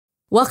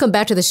Welcome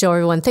back to the show,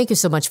 everyone. Thank you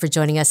so much for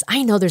joining us.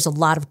 I know there's a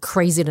lot of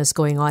craziness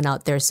going on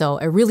out there, so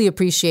I really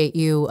appreciate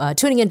you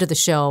tuning into the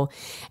show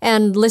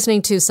and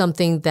listening to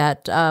something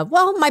that,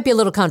 might be a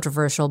little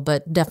controversial,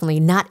 but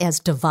definitely not as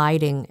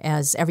dividing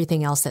as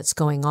everything else that's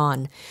going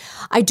on.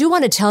 I do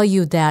want to tell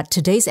you that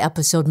today's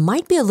episode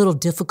might be a little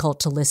difficult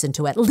to listen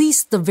to, at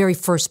least the very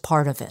first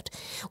part of it.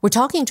 We're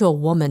talking to a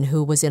woman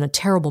who was in a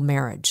terrible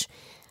marriage.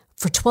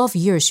 For 12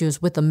 years, she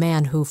was with a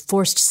man who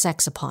forced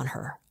sex upon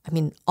her. I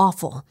mean,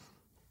 awful.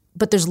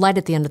 But there's light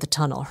at the end of the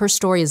tunnel. Her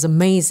story is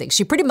amazing.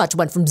 She pretty much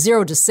went from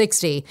 0 to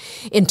 60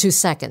 in 2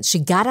 seconds. She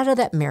got out of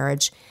that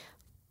marriage,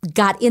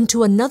 got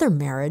into another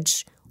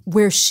marriage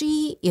where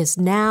she is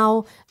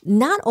now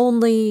not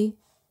only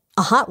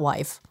a hot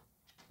wife,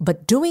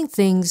 but doing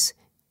things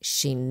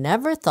she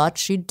never thought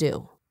she'd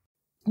do.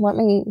 Let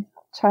me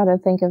try to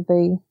think of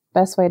the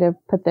best way to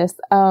put this.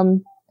 A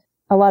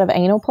lot of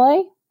anal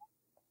play,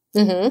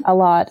 a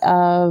lot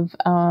of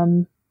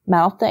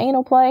mouth to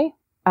anal play.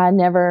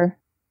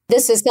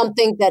 This is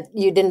something that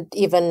you didn't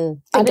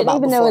even think about. I didn't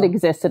even before. know it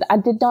existed. I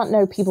did not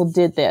know people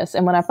did this.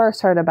 And when I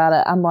first heard about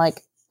it, I'm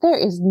like, there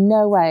is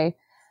no way.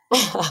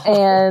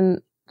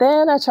 And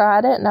then I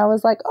tried it and I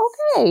was like,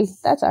 okay,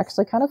 that's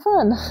actually kind of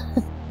fun.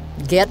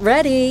 Get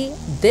ready.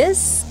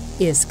 This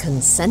is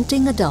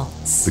Consenting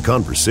Adults. The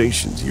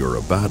conversations you're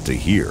about to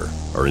hear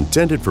are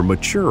intended for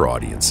mature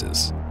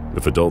audiences.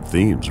 If adult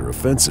themes are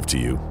offensive to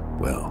you,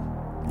 well,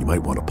 you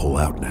might want to pull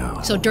out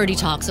now. So dirty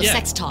talk,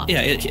 sex talk.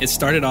 Yeah, it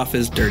started off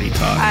as dirty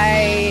talk.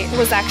 I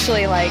was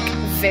actually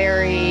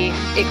very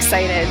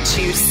excited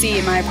to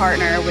see my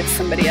partner with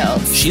somebody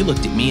else. She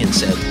looked at me and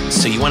said,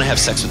 so you want to have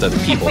sex with other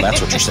people?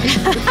 That's what you're saying.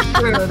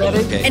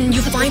 Okay. And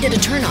you find it a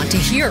turn on to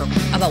hear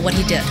about what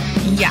he did.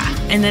 Yeah.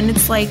 And then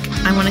it's like,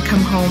 I want to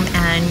come home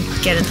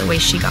and get it the way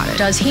she got it.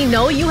 Does he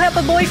know you have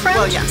a boyfriend?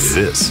 Well, yes.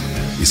 This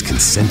is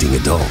Consenting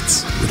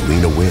Adults with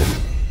Lena Wynn.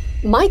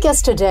 My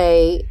guest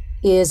today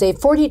is a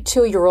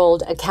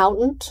 42-year-old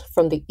accountant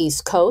from the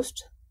East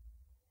Coast.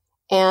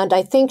 And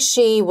I think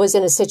she was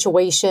in a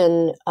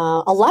situation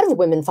a lot of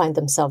women find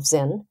themselves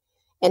in.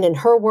 And in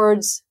her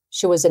words,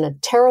 she was in a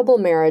terrible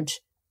marriage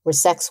where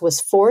sex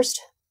was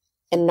forced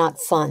and not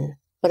fun.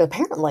 But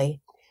apparently,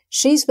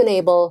 she's been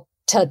able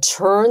to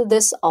turn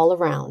this all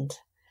around.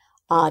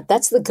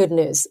 That's the good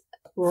news.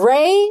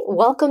 Ray,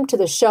 welcome to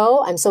the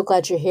show. I'm so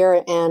glad you're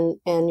here and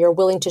you're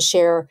willing to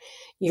share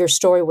your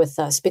story with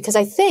us, because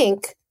I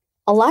think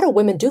a lot of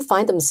women do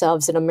find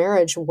themselves in a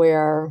marriage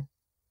where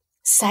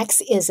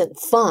sex isn't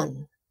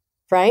fun,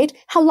 right?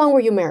 How long were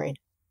you married?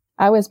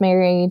 I was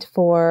married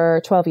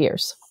for 12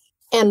 years.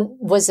 And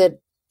was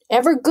it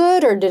ever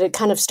good, or did it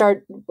kind of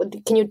start?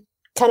 Can you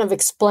kind of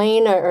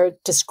explain or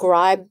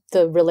describe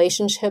the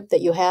relationship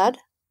that you had?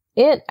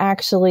 It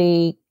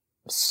actually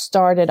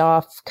started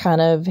off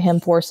kind of him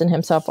forcing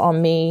himself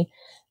on me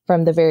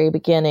from the very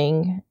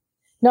beginning.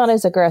 Not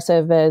as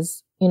aggressive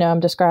as,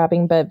 I'm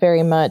describing, but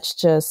very much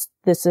just,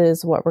 this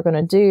is what we're going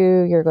to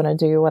do. You're going to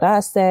do what I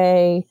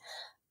say.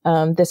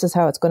 This is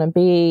how it's going to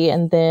be.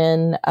 And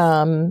then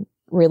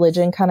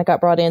religion kind of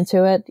got brought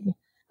into it,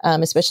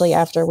 especially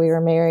after we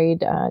were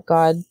married.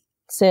 God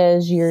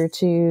says you're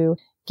to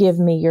give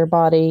me your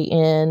body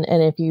in,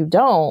 and if you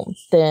don't,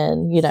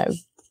 then,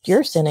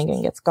 you're sinning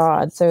against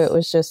God. So it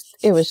was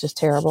just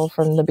terrible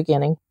from the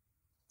beginning.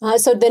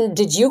 So then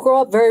did you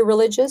grow up very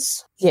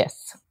religious?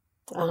 Yes.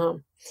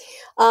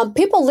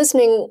 People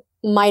listening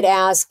might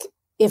ask,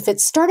 if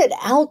it started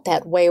out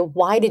that way,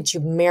 why did you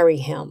marry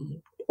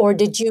him? Or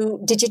did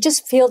you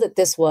just feel that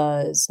this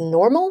was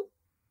normal?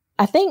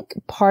 I think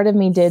part of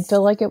me did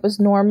feel like it was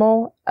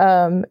normal.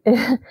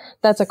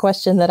 That's a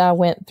question that I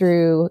went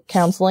through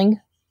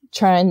counseling,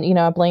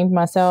 I blamed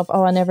myself.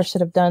 Oh, I never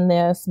should have done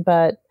this,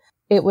 but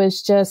it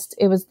was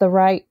the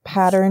right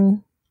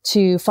pattern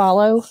to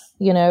follow.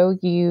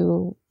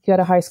 You go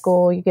to high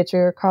school, you get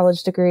your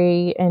college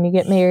degree, and you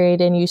get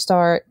married and you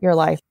start your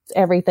life.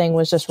 Everything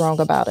was just wrong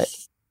about it.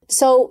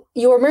 So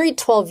you were married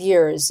 12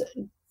 years.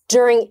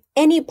 During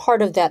any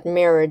part of that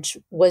marriage,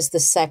 was the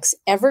sex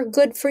ever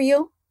good for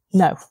you?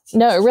 No,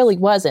 it really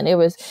wasn't.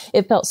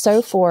 It felt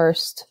so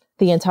forced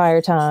the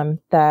entire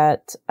time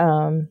that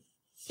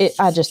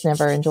I just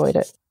never enjoyed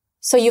it.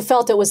 So you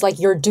felt it was like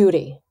your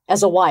duty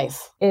as a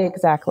wife?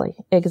 Exactly.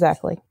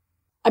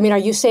 I mean, are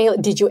you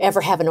saying, did you ever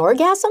have an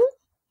orgasm?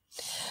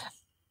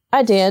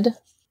 I did.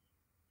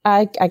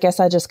 I guess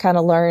I just kind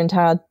of learned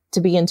how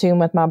to be in tune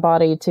with my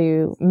body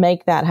to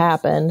make that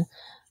happen.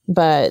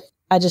 But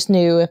I just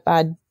knew if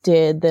I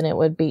did, then it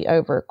would be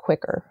over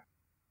quicker.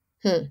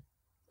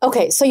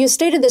 Okay, so you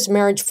stayed in this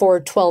marriage for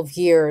 12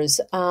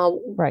 years.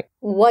 Right.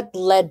 What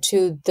led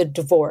to the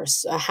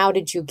divorce? How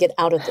did you get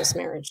out of this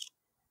marriage?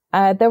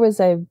 There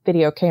was a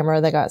video camera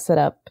that got set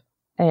up,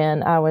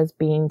 and I was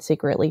being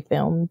secretly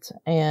filmed.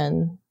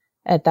 And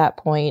at that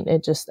point,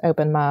 it just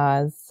opened my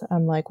eyes.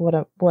 I'm like, what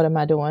am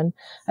I doing?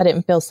 I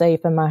didn't feel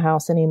safe in my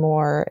house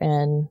anymore.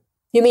 And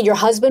you mean your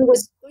husband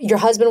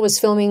was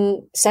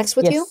filming sex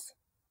with yes. you?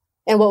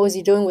 And what was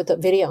he doing with the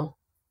video?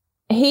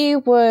 He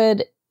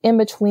would in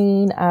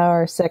between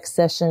our sex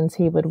sessions,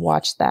 he would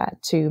watch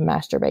that to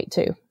masturbate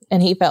to.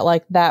 And he felt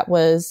like that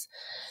was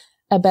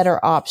a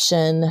better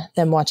option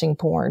than watching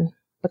porn,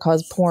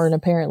 because porn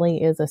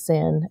apparently is a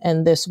sin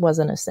and this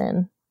wasn't a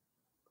sin.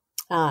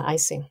 I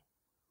see.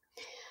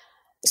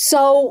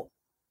 So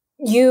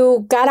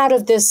you got out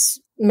of this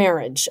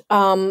marriage.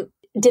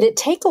 Did it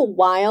take a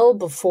while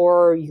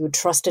before you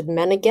trusted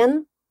men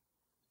again?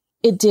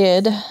 It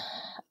did.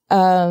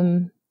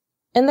 And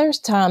there's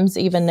times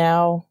even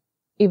now,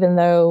 even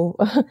though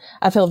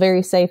I feel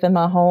very safe in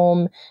my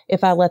home,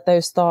 if I let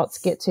those thoughts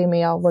get to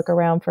me, I'll look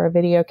around for a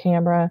video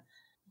camera.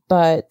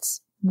 But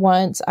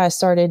once I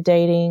started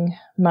dating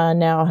my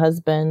now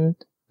husband,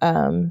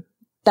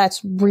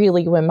 that's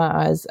really when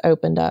my eyes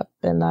opened up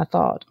and I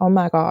thought, oh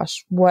my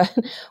gosh,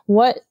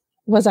 what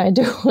was I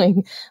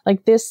doing?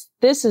 Like this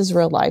is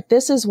real life.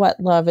 This is what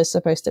love is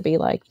supposed to be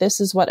like.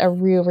 This is what a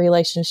real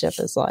relationship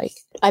is like.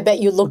 I bet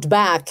you looked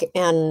back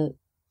and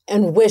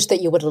wished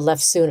that you would have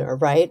left sooner,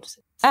 right?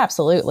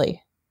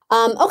 Absolutely.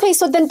 Okay,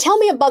 so then tell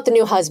me about the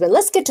new husband.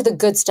 Let's get to the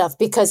good stuff,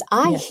 because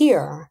I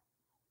hear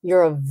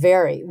you're a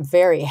very,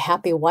 very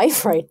happy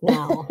wife right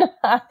now.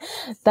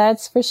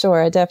 That's for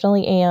sure. I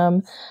definitely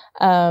am.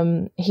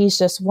 He's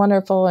just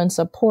wonderful and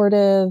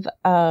supportive.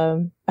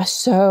 I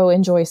so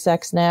enjoy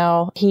sex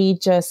now. He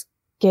just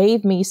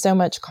gave me so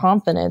much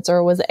confidence, or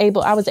I was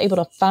able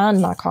to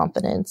find my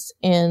confidence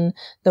in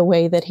the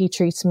way that he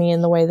treats me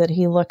and the way that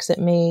he looks at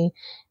me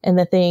and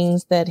the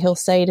things that he'll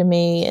say to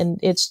me. And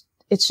it's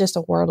just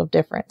a world of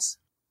difference.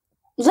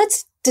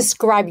 Let's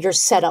describe your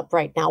setup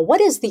right now.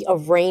 What is the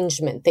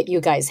arrangement that you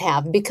guys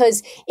have?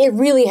 Because it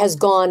really has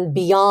gone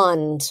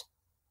beyond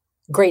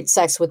great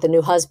sex with the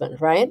new husband,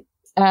 right?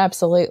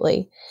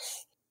 Absolutely.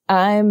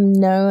 I'm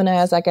known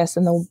as, I guess,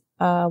 in the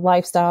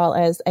lifestyle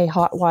as a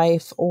hot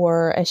wife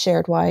or a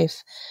shared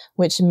wife,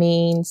 which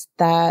means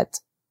that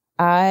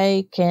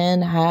I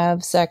can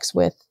have sex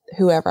with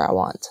whoever I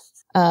want.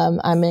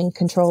 I'm in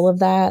control of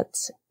that.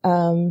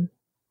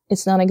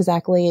 It's not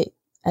exactly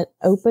an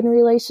open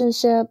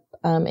relationship.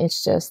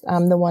 It's just,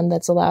 I'm the one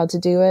that's allowed to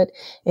do it.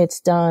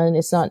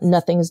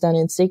 Nothing's done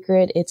in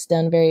secret. It's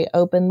done very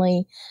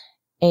openly,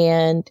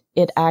 and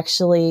it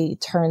actually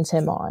turns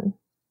him on.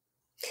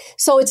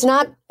 So it's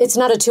not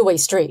a two-way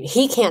street.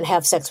 He can't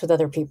have sex with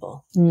other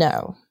people.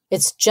 No.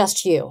 It's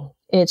just you.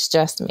 It's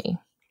just me.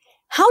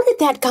 How did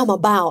that come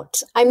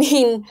about? I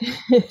mean,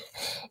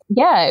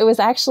 yeah, it was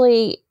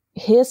actually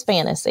his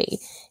fantasy.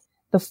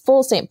 The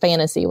full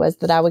fantasy was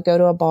that I would go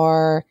to a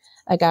bar,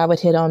 a guy would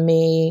hit on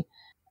me,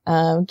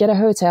 get a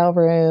hotel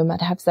room,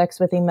 I'd have sex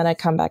with him, and I'd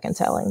come back and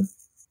tell him.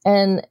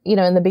 And,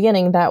 in the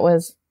beginning, that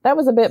was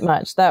a bit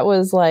much. That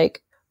was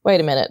like, wait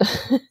a minute,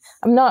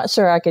 I'm not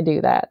sure I could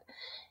do that.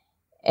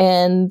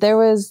 And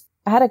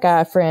I had a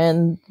guy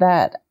friend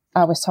that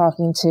I was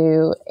talking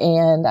to,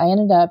 and I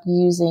ended up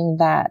using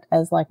that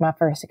as like my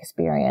first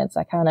experience.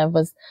 I kind of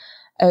was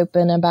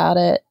open about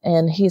it,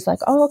 and he's like,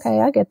 oh,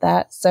 okay, I get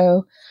that.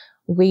 So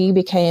we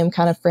became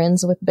kind of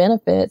friends with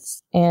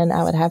benefits, and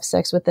I would have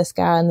sex with this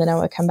guy, and then I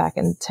would come back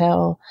and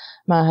tell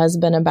my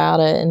husband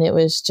about it. And it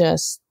was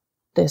just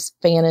this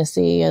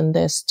fantasy and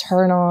this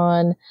turn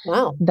on.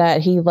 Wow.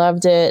 That he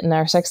loved it, and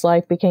our sex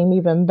life became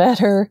even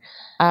better.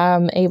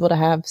 I'm able to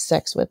have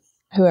sex with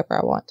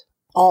whoever I want.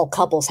 All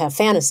couples have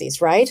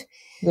fantasies, right?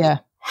 Yeah.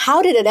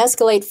 How did it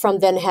escalate from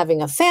then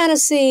having a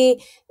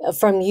fantasy,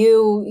 from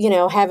you,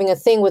 having a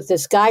thing with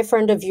this guy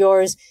friend of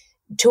yours,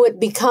 to it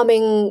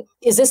becoming,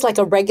 is this like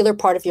a regular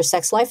part of your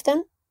sex life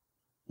then?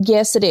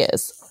 Yes, it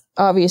is.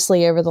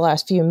 Obviously, over the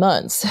last few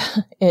months,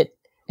 it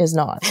is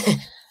not.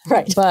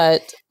 Right.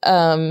 But,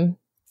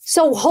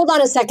 so hold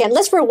on a second.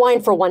 Let's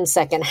rewind for 1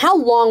 second. How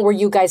long were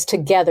you guys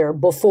together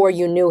before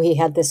you knew he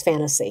had this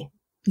fantasy?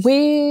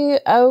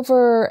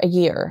 Over a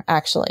year,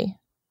 actually.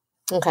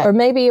 Okay. Or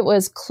maybe it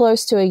was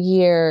close to a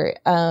year.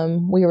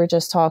 We were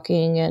just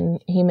talking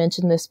and he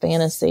mentioned this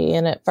fantasy.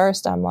 And at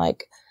first I'm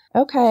like,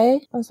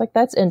 okay. I was like,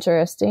 that's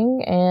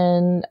interesting.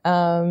 And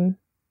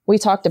we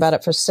talked about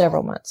it for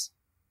several months.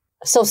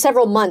 So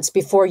several months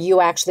before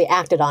you actually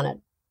acted on it?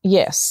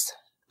 Yes.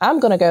 I'm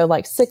going to go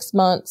like 6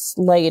 months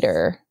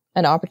later,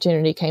 an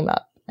opportunity came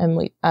up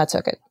and I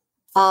took it.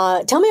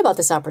 Tell me about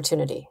this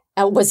opportunity.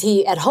 Was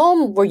he at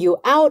home? Were you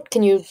out?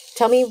 Can you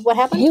tell me what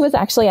happened? He was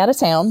actually out of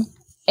town,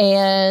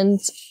 and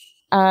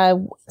I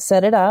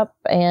set it up,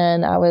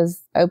 and I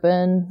was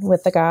open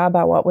with the guy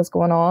about what was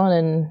going on.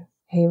 And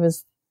he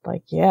was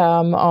like, yeah,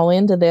 I'm all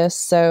into this.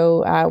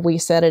 So we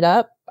set it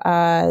up.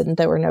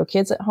 There were no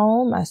kids at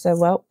home. I said,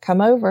 well, come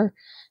over,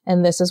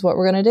 and this is what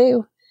we're going to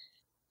do.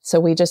 So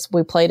we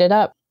played it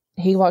up.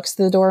 He walks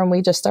through the door and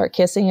we just start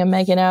kissing and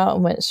making out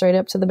and went straight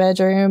up to the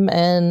bedroom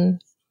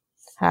and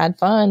had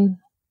fun.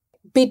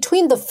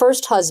 Between the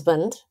first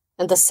husband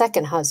and the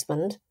second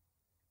husband,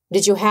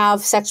 did you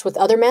have sex with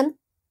other men?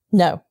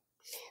 No.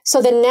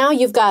 So then now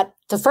you've got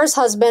the first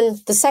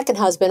husband, the second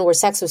husband, where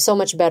sex was so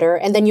much better,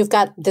 and then you've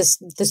got this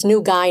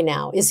new guy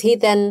now. Is he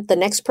then the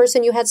next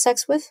person you had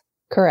sex with?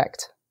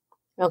 Correct.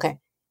 Okay.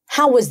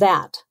 How was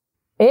that?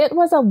 It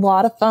was a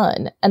lot of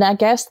fun. And I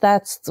guess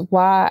that's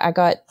why I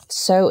got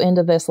so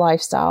into this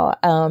lifestyle.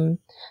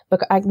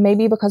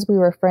 Maybe because we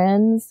were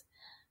friends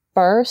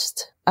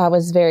first, I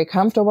was very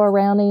comfortable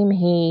around him.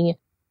 He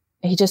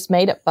just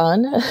made it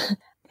fun.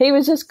 He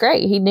was just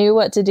great. He knew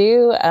what to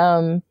do,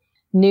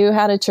 knew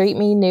how to treat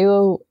me, he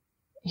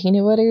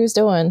knew what he was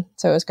doing.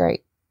 So it was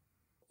great.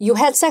 You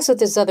had sex with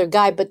this other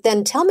guy, but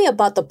then tell me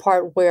about the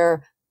part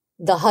where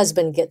the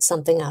husband gets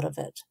something out of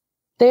it.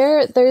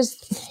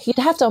 You'd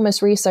have to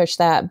almost research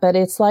that, but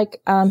it's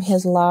like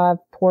his live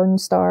porn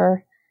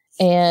star.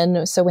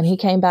 And so when he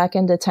came back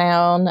into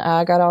town,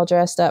 I got all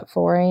dressed up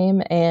for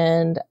him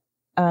and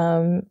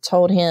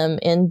told him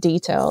in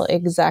detail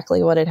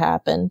exactly what had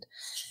happened,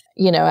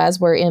 as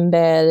we're in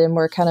bed and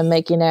we're kind of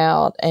making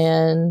out.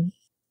 And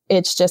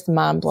it's just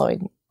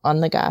mind-blowing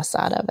on the guy's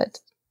side of it.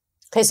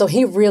 Okay, so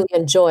he really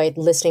enjoyed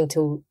listening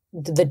to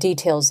the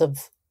details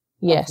of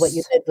what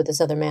you did with this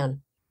other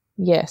man.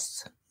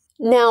 Yes.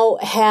 Now,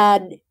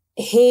 had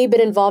he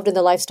been involved in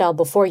the lifestyle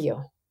before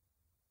you?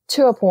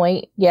 To a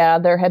point, yeah.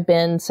 There had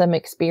been some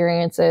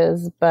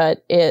experiences,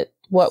 but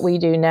what we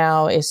do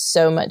now is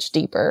so much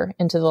deeper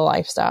into the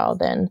lifestyle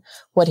than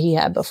what he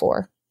had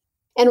before.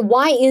 And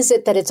why is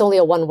it that it's only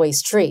a one-way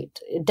street?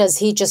 Does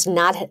he just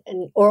not,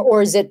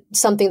 or is it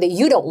something that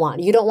you don't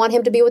want? You don't want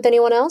him to be with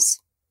anyone else?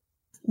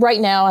 Right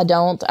now, I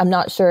don't. I'm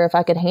not sure if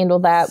I could handle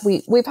that.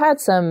 We've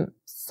had some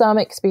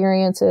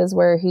experiences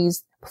where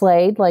he's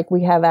played, like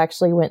we have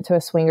actually went to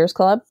a swingers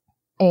club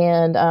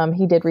and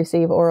he did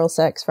receive oral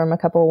sex from a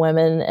couple of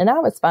women, and I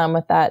was fine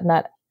with that in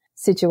that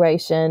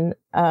situation.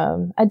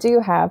 I do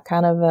have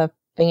kind of a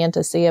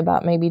fantasy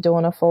about maybe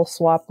doing a full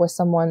swap with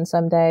someone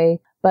someday,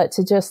 but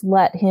to just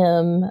let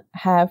him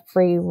have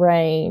free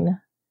reign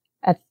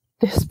at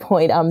this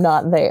point, I'm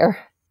not there.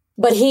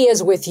 But he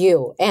is with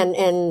you,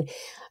 and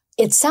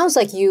it sounds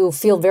like you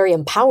feel very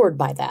empowered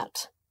by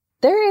that.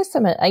 There is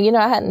some, I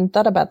hadn't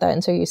thought about that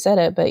until you said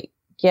it, but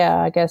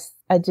yeah, I guess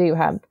I do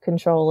have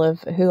control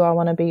of who I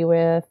want to be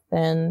with,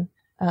 and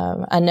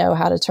I know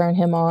how to turn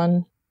him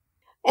on.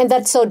 And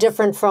that's so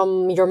different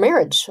from your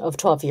marriage of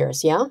 12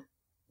 years, yeah?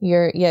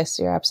 You're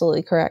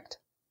absolutely correct.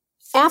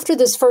 After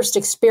this first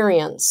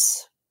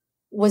experience,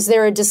 was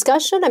there a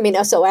discussion? I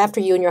mean, so after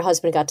you and your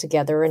husband got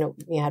together and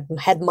you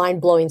had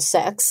mind-blowing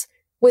sex,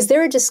 was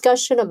there a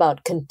discussion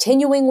about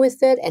continuing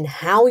with it and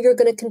how you're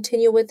going to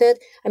continue with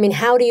it? I mean,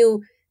 how do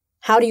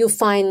you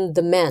find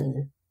the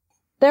men?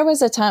 There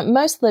was a time,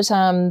 most of the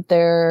time,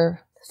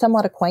 they're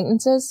somewhat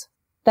acquaintances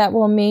that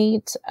we'll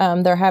meet.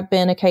 There have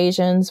been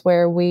occasions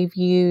where we've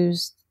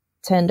used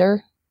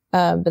Tinder,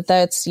 but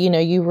that's,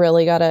 you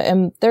really gotta,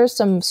 and there's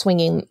some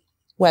swinging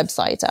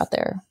websites out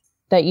there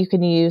that you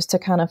can use to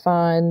kind of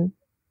find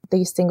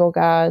these single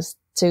guys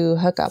to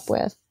hook up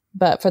with.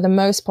 But for the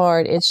most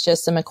part, it's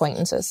just some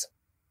acquaintances.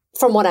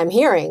 From what I'm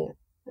hearing,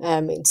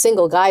 I mean,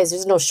 single guys,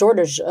 there's no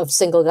shortage of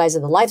single guys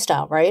in the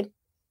lifestyle, right?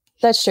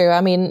 That's true.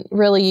 I mean,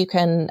 really, you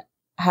can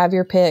have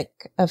your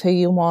pick of who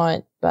you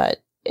want, but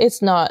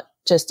it's not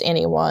just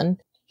anyone.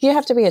 You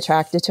have to be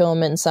attracted to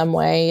them in some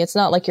way. It's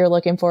not like you're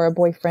looking for a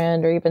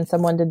boyfriend or even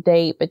someone to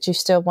date, but you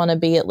still want to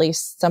be at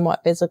least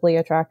somewhat physically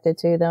attracted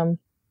to them.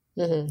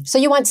 Mm-hmm. So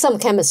you want some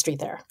chemistry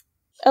there?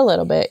 A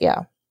little bit,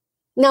 yeah.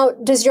 Now,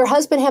 does your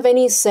husband have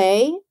any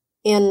say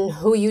in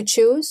who you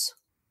choose?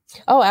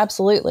 Oh,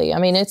 absolutely. I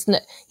mean,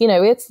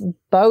 it's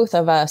both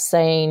of us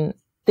saying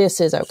this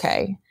is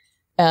okay.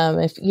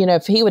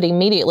 If he would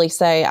immediately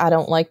say, I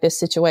don't like this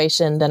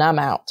situation, then I'm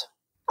out.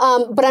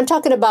 But I'm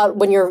talking about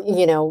when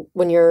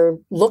you're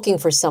looking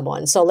for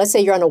someone. So let's say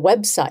you're on a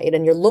website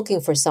and you're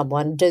looking for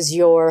someone. Does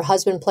your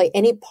husband play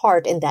any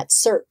part in that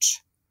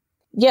search?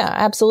 Yeah,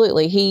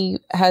 absolutely. He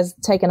has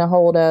taken a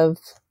hold of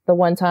the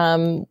one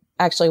time,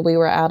 actually, we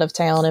were out of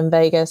town in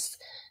Vegas.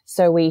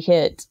 So we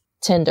hit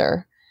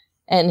Tinder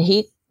and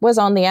he was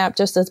on the app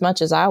just as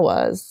much as I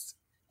was.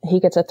 He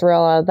gets a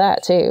thrill out of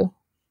that too.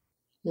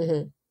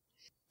 Mm-hmm.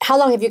 How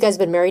long have you guys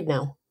been married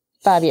now?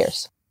 5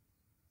 years.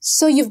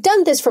 So you've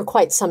done this for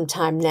quite some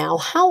time now.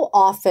 How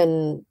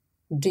often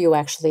do you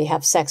actually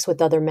have sex with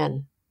other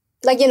men?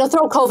 Like,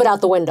 throw COVID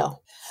out the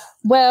window.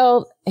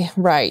 Well,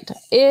 right.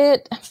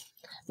 It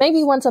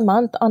maybe once a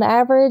month on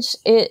average.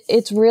 It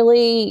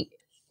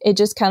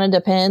just kind of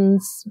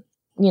depends.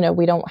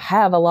 We don't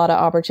have a lot of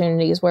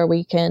opportunities where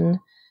we can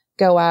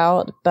go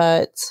out,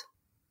 but.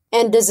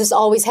 And does this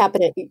always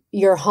happen at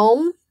your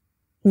home?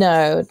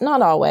 No,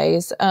 not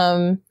always.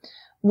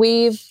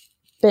 We've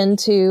been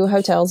to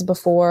hotels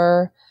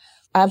before.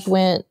 I've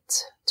went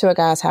to a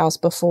guy's house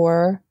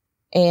before,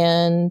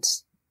 and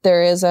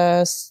there is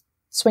a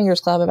swingers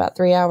club about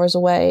 3 hours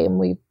away, and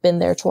we've been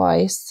there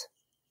twice.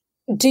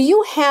 Do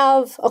you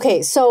have,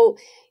 so,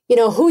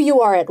 who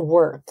you are at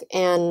work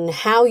and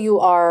how you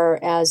are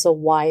as a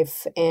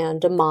wife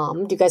and a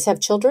mom. Do you guys have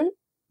children?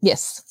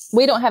 Yes.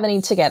 We don't have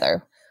any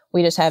together.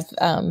 We just have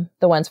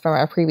the ones from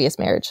our previous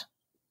marriage.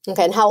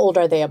 Okay. And how old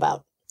are they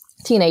about?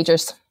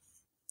 Teenagers.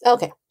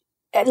 Okay.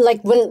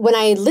 Like when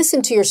I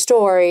listen to your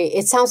story,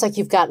 it sounds like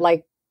you've got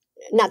like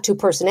not two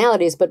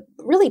personalities, but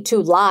really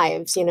two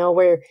lives,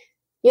 where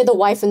You're the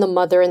wife and the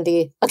mother and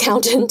the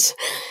accountant.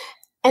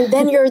 And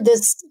then you're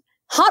this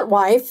hot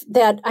wife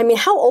that, I mean,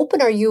 how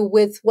open are you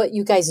with what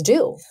you guys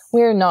do?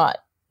 We're not.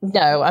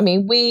 No, I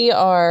mean, we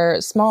are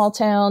small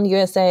town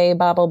USA,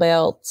 Bible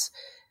Belt.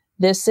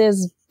 This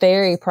is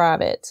very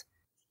private.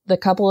 The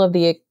couple of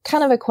the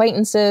kind of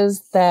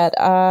acquaintances that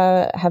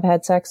I have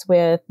had sex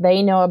with,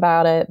 they know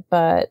about it,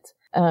 but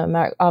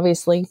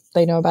obviously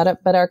they know about it.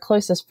 But our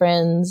closest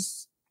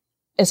friends,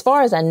 as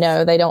far as I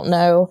know, they don't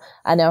know.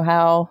 I know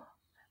how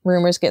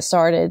rumors get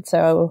started.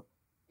 So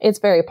it's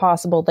very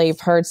possible they've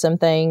heard some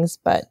things,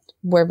 but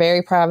we're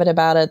very private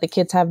about it. The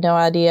kids have no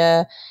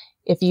idea.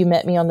 If you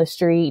met me on the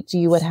street,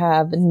 you would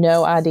have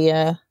no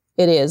idea.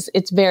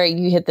 It's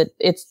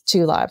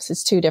two lives.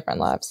 It's two different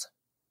lives.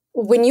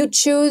 When you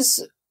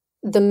choose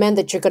the men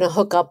that you're going to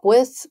hook up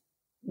with,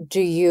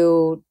 do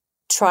you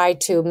try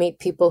to meet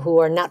people who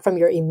are not from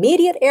your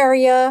immediate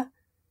area?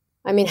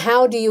 I mean,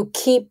 how do you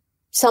keep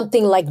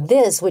something like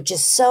this, which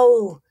is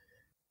so,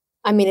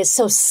 I mean, it's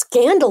so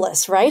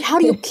scandalous, right? How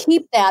do you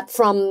keep that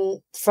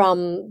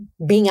from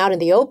being out in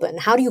the open?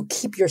 How do you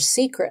keep your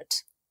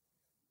secret?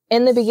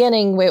 In the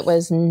beginning, it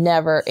was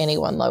never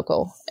anyone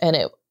local. And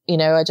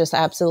I just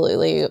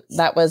absolutely,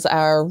 that was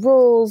our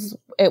rules.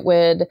 It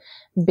would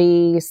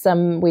be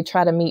we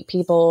try to meet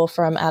people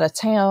from out of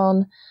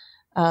town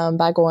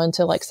by going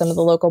to like some of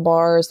the local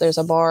bars. There's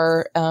a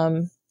bar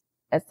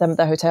at some of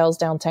the hotels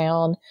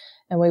downtown,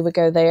 and we would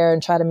go there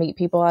and try to meet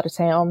people out of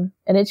town.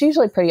 And it's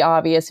usually pretty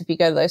obvious if you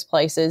go to those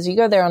places. You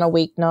go there on a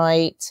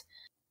weeknight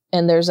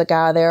and there's a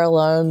guy there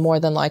alone, more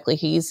than likely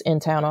he's in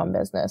town on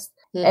business.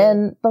 Mm-hmm.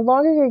 And the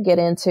longer you get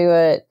into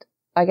it,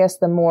 I guess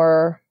the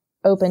more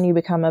open you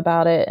become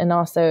about it. And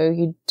also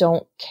you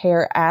don't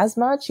care as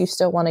much. You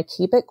still want to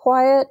keep it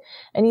quiet,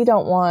 and you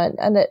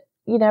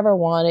never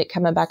want it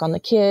coming back on the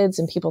kids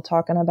and people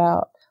talking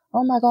about,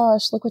 oh my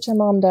gosh, look what your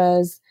mom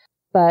does.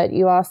 But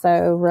you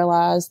also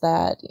realize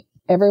that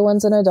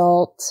everyone's an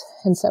adult.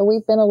 And so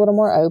we've been a little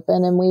more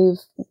open, and we've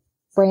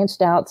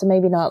branched out to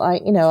maybe not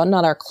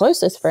not our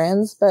closest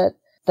friends, but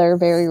they're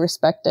very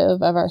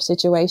respective of our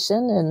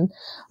situation and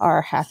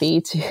are happy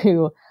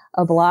to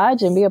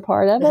oblige and be a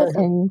part of it.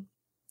 And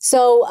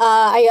so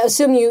I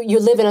assume you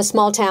live in a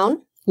small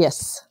town?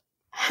 Yes.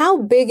 How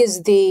big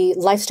is the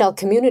lifestyle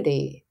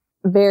community?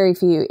 Very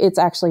few. It's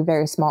actually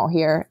very small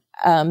here.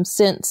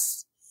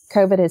 Since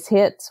COVID has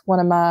hit, one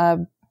of my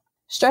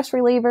stress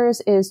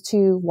relievers is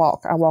to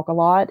walk. I walk a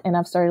lot, and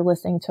I've started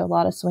listening to a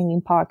lot of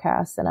swinging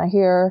podcasts, and I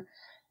hear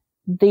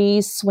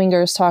these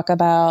swingers talk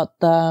about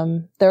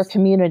their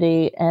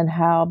community and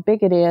how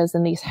big it is,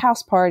 and these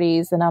house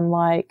parties. And I'm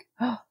like,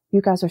 oh,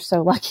 you guys are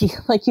so lucky.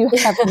 Like, you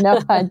have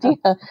no idea.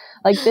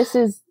 Like, this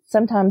is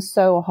sometimes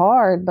so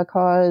hard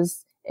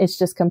because it's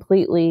just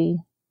completely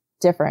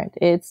different.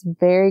 It's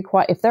very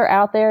quiet. If they're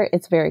out there,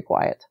 it's very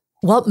quiet.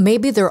 Well,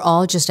 maybe they're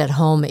all just at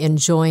home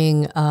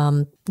enjoying,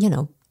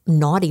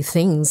 naughty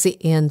things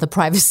in the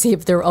privacy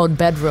of their own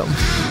bedroom.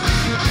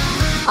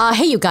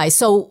 Hey, you guys.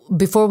 So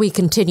before we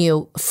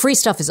continue, free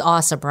stuff is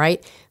awesome,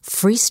 right?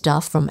 Free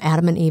stuff from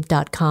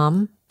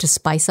adamandeve.com to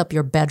spice up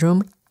your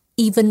bedroom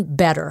even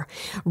better.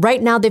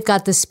 Right now, they've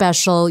got this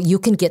special. You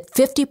can get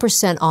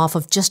 50% off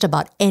of just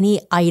about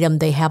any item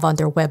they have on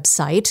their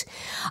website.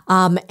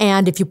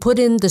 And if you put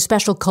in the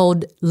special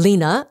code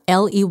LEYNA,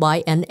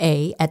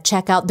 Leyna, at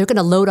checkout, they're going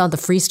to load on the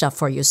free stuff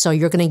for you. So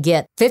you're going to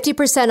get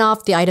 50%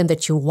 off the item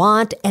that you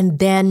want, and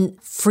then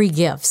free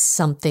gifts,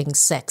 something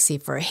sexy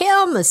for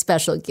him, a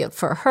special gift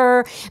for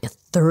her, a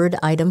third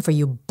item for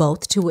you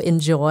both to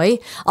enjoy.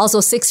 Also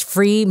 6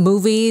 free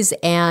movies,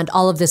 and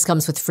all of this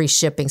comes with free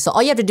shipping. So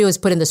all you have to do is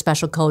put in the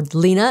special code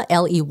LEYNA,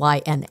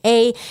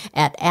 Leyna,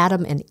 at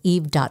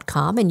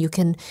adamandeve.com, and you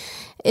can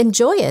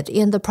enjoy it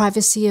in the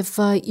privacy of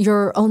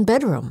your own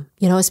bedroom,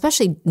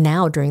 especially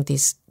now during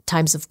these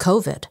times of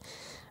COVID,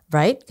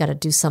 right? Got to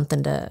do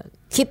something to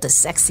keep the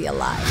sexy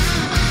alive.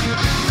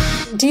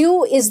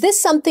 Is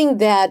this something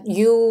that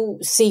you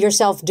see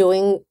yourself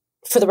doing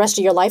for the rest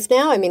of your life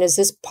now? I mean, is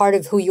this part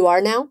of who you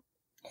are now?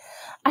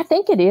 I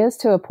think it is,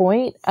 to a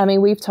point. I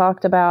mean, we've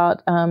talked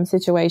about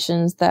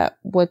situations that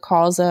would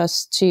cause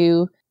us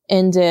to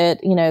end it.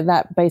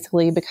 That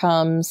basically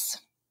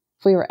becomes,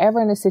 if we were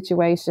ever in a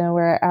situation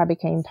where I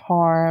became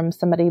harmed,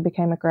 somebody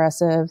became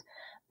aggressive,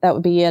 that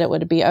would be it. It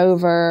would be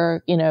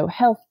over,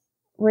 health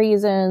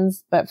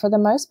reasons. But for the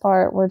most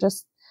part, we're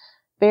just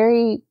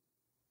very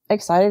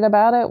excited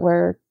about it.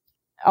 We're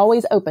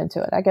always open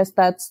to it. I guess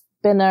that's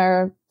been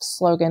our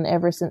slogan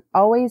ever since.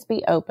 Always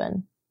be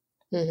open.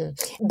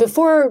 Mm-hmm.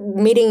 Before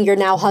meeting your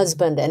now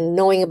husband and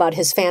knowing about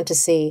his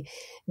fantasy,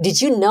 did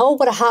you know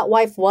what a hot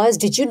wife was?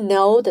 Did you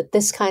know that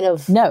this kind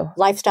of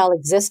lifestyle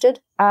existed?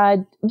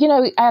 I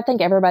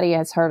think everybody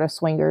has heard of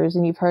swingers,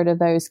 and you've heard of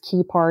those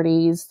key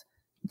parties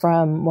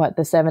from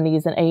the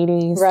 70s and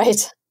 80s.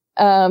 Right.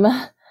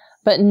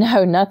 But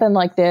no, nothing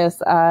like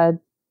this. I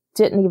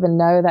didn't even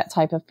know that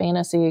type of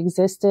fantasy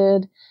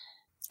existed.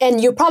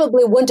 And you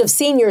probably wouldn't have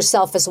seen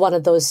yourself as one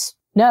of those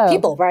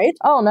people, right?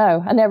 Oh,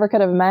 no. I never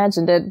could have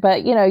imagined it.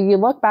 But, you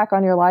look back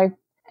on your life,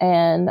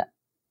 and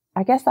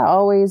I guess I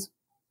always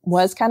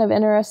was kind of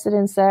interested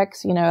in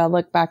sex. You know, I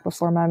look back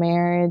before my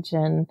marriage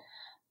and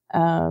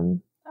I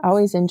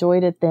always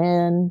enjoyed it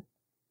then.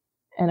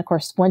 And of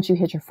course, once you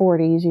hit your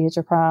 40s, you hit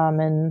your prime.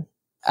 And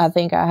I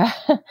think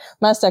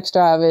my sex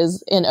drive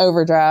is in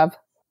overdrive.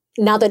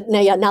 Now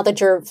that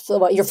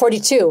you're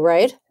 42,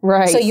 right?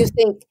 Right. So you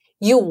think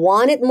you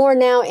want it more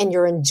now and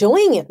you're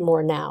enjoying it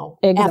more now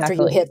after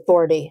you hit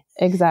 40.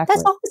 Exactly.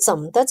 That's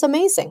awesome. That's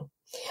amazing.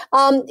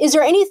 Is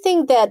there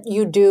anything that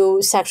you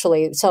do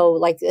sexually, so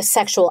like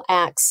sexual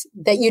acts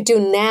that you do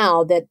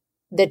now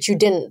that you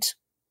didn't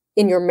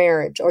in your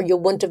marriage, or you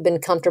wouldn't have been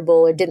comfortable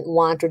or didn't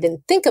want or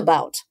didn't think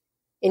about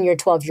in your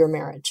 12-year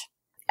marriage?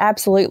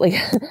 Absolutely.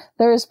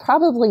 There is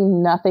probably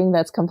nothing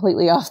that's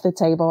completely off the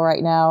table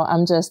right now.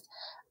 I'm just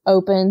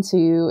open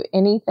to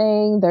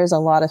anything. There's a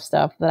lot of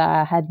stuff that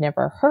I had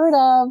never heard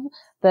of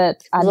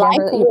that I like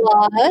never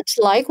what?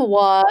 Like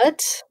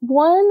what?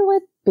 One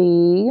would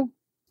be,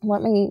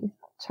 let me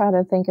try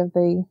to think of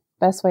the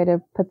best way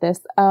to put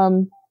this. A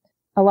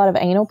lot of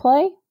anal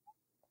play,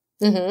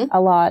 a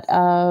lot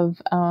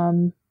of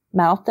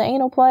mouth to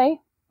anal play.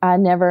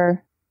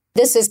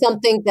 This is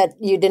something that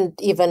you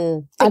didn't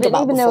even think about. I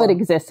didn't even know before. it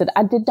existed.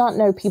 I did not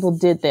know people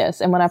did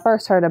this. And when I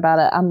first heard about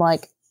it, I'm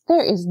like,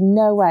 there is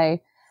no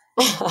way.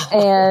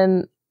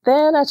 And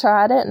then I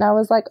tried it and I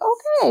was like,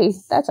 okay,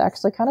 that's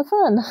actually kind of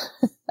fun.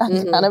 I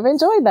kind of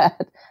enjoyed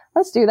that.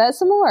 Let's do that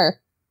some more.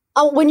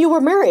 When you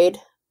were married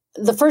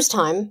the first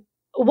time,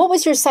 what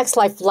was your sex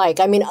life like?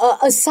 I mean,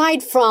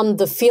 aside from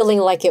the feeling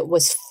like it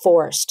was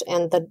forced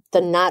and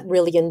the not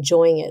really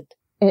enjoying it.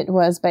 It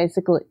was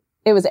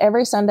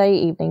every Sunday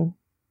evening.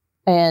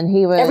 And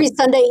he was... Every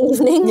Sunday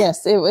evening?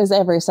 Yes, it was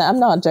every Sunday. I'm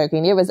not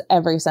joking. It was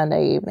every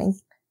Sunday evening.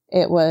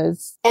 It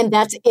was... And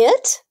that's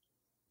it?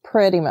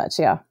 Pretty much,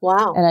 yeah.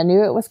 Wow. And I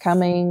knew it was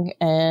coming,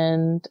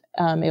 and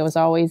it was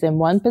always in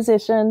one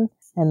position,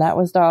 and that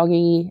was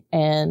doggy,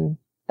 and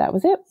that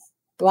was it.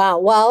 Wow.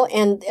 Well,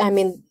 and I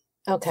mean,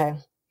 okay.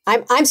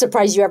 I'm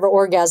surprised you ever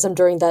orgasmed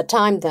during that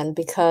time then,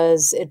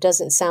 because it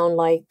doesn't sound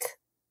like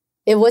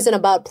it wasn't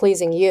about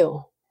pleasing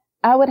you.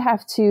 I would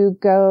have to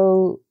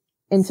go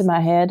into my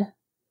head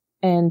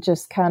and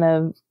just kind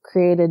of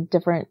create a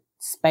different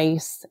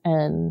space,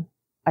 and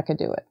I could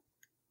do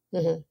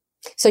it.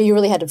 So you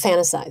really had to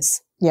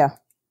fantasize. Yeah.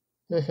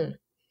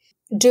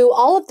 Do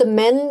all of the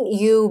men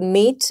you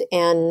meet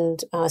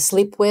and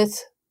sleep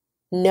with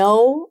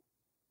know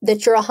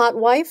that you're a hot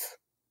wife?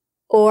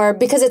 Or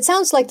because it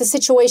sounds like the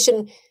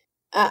situation,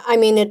 I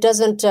mean, it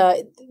doesn't,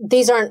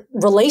 these aren't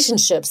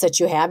relationships that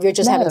you have. You're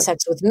just having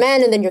sex with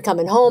men and then you're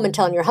coming home and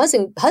telling your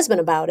husband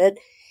about it.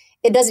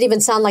 It doesn't even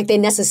sound like they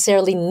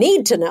necessarily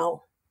need to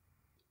know.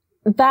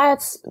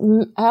 That's,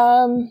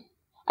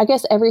 I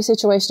guess every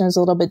situation is a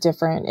little bit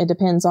different. It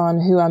depends on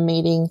who I'm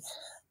meeting.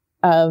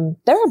 There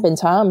have been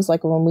times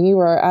like when we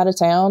were out of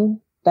town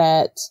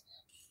that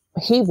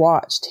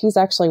he's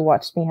actually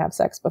watched me have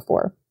sex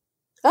before.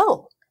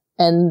 Oh.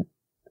 And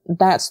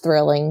that's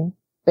thrilling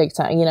big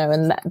time, you know,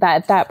 and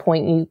at that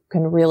point you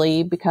can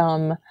really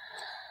become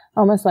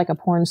almost like a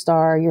porn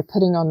star. You're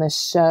putting on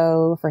this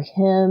show for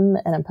him,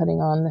 and I'm putting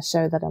on the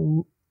show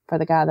for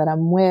the guy that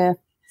I'm with.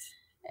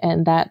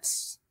 And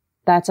that's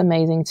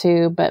amazing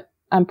too, but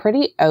I'm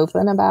pretty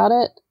open about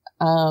it.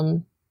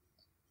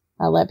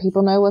 I let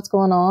people know what's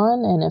going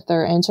on, and if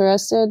they're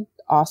interested,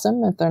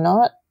 awesome. If they're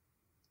not,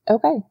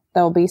 okay,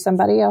 there'll be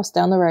somebody else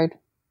down the road.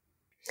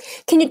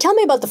 Can you tell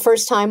me about the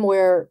first time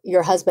where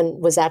your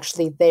husband was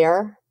actually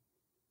there?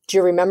 Do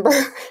you remember?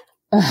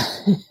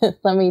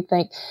 Let me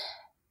think.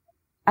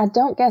 I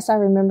don't guess I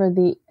remember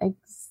the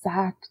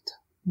exact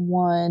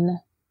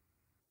one.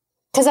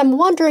 Because I'm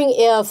wondering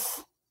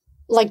if,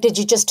 like, did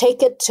you just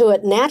take it to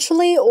it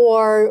naturally,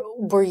 or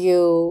were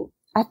you...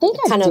 I think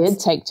I did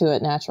take to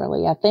it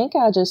naturally. I think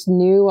I just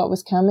knew what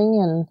was coming,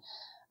 and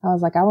I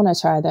was like, I want to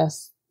try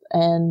this.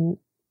 And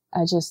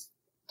I just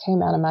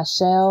came out of my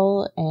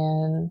shell,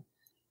 and...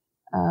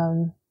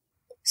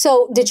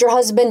 So did your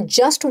husband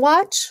just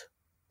watch?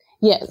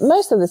 Yeah,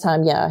 most of the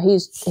time, yeah.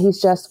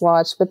 He's just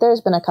watched, but there's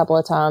been a couple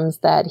of times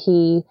that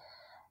he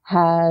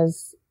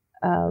has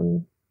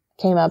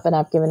came up and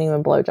I've given him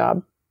a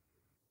blowjob.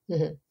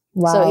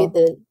 Wow.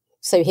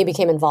 So he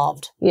became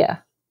involved. Yeah.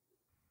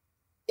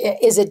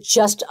 Is it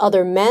just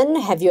other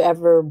men? Have you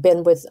ever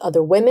been with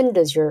other women?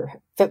 Does your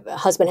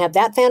husband have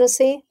that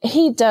fantasy?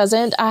 He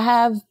doesn't. I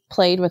have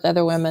played with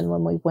other women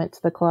when we went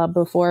to the club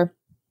before.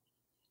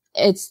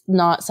 It's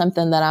not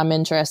something that I'm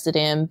interested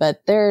in,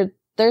 but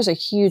there's a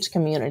huge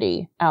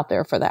community out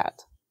there for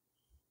that.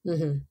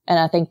 And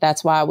I think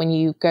that's why when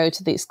you go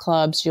to these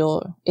clubs,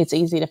 it's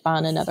easy to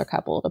find another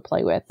couple to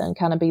play with and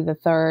kind of be the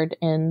third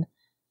in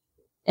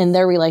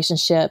their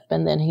relationship,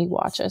 and then he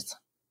watches.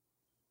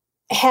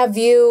 Have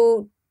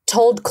you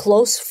told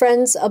close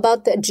friends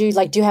about that? Do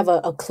you have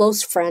a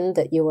close friend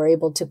that you were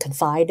able to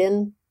confide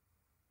in?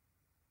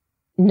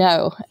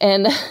 No.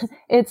 And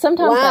it's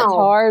sometimes that's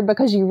hard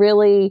because you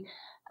really,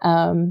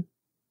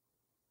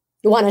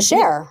 you want to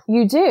share.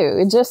 You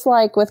do. Just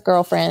like with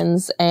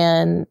girlfriends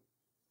and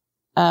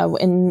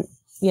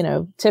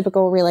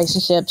typical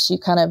relationships. You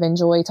kind of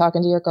enjoy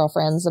talking to your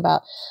girlfriends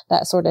about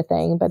that sort of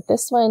thing. But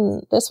this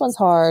one's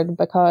hard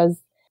because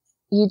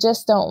you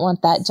just don't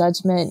want that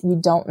judgment. You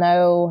don't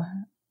know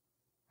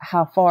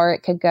how far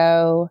it could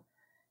go.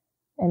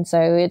 And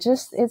so it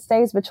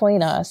stays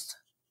between us.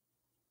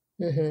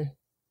 Mm-hmm.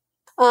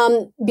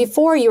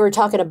 Before you were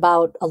talking a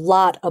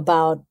lot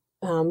about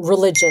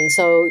religion.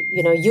 So,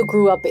 you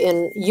grew up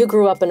in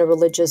a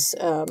religious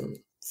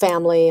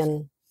family,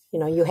 and,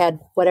 you had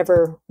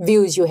whatever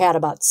views you had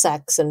about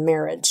sex and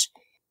marriage.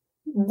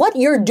 What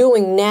you're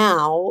doing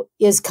now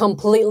is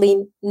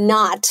completely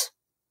not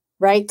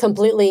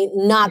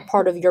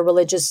part of your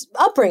religious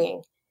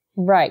upbringing.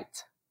 Right.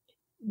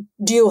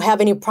 Do you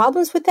have any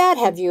problems with that?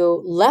 Have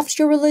you left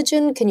your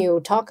religion? Can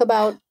you talk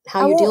about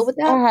how you deal with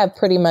that? I have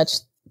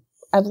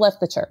I've left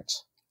the church.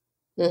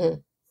 Mm-hmm.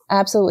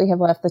 Absolutely have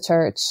left the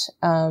church.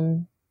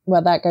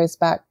 Well, that goes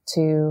back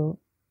to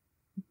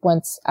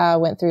once I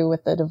went through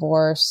with the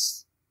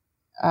divorce,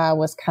 I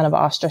was kind of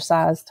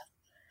ostracized.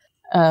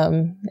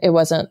 It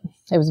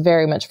was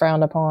very much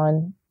frowned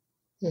upon.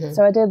 Mm-hmm.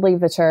 So I did leave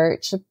the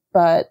church,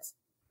 but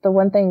the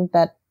one thing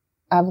that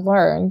I've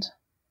learned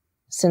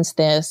since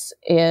this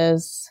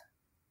is,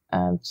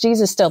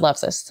 Jesus still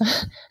loves us.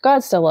 God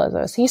still loves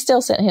us. He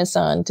still sent his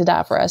son to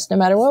die for us, no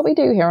matter what we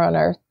do here on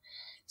earth.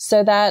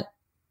 So that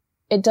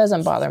it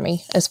doesn't bother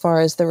me as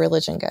far as the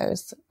religion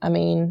goes. I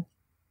mean,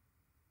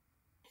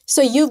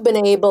 so you've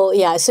been able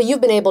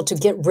to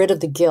get rid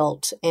of the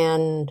guilt,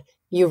 and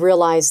you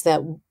realize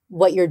that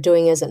what you're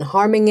doing isn't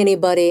harming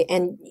anybody,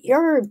 and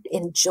you're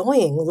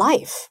enjoying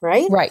life,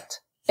 right? Right.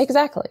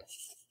 Exactly.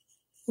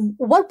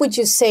 What would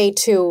you say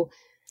to,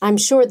 I'm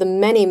sure, the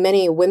many,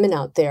 many women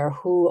out there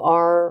who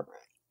are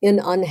in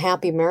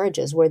unhappy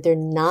marriages where they're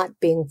not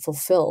being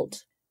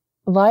fulfilled?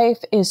 Life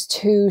is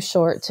too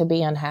short to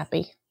be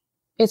unhappy.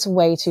 It's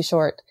way too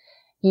short.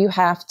 You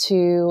have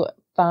to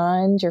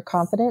find your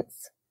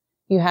confidence.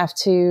 You have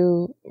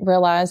to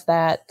realize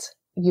that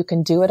you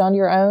can do it on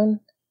your own.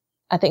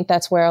 I think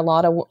that's where a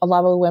lot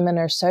of women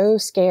are so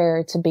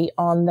scared to be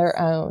on their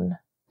own,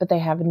 but they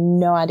have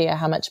no idea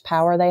how much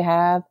power they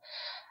have,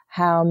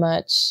 how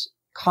much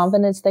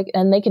confidence they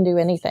can do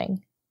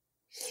anything.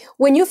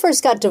 When you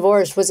first got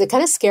divorced, was it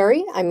kind of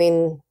scary? I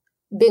mean,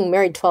 being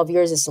married 12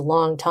 years is a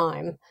long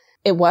time.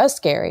 It was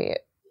scary.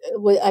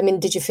 I mean,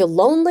 did you feel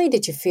lonely?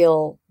 Did you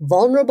feel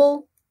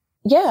vulnerable?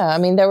 Yeah. I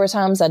mean, there were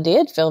times I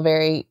did feel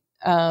very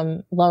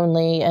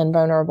lonely and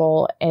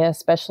vulnerable,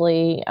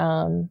 especially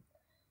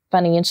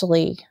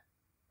financially.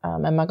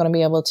 Am I going to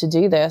be able to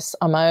do this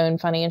on my own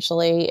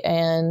financially?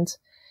 And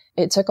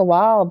it took a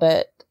while,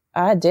 but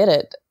I did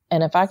it.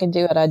 And if I can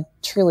do it, I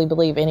truly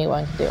believe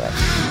anyone can do it.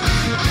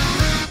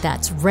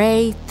 That's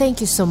Ray.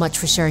 Thank you so much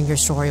for sharing your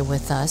story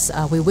with us.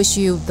 We wish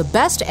you the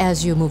best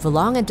as you move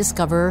along and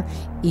discover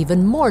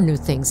even more new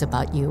things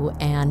about you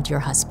and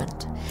your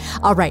husband.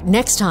 All right,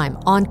 next time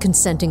on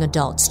Consenting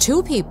Adults,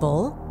 two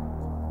people,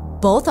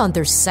 both on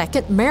their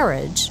second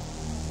marriage,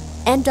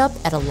 end up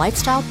at a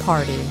lifestyle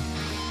party,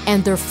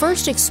 and their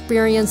first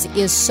experience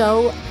is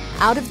so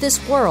out of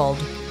this world,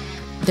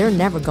 they're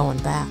never going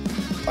back.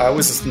 I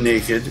was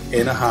naked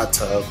in a hot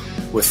tub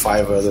with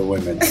 5 other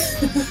women.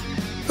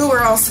 Who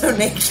were also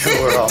naked.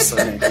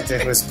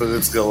 It was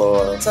boobs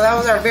galore. So that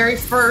was our very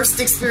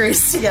first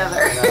experience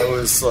together. And I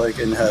was like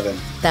in heaven.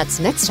 That's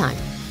next time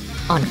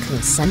on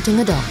Consenting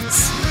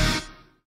Adults.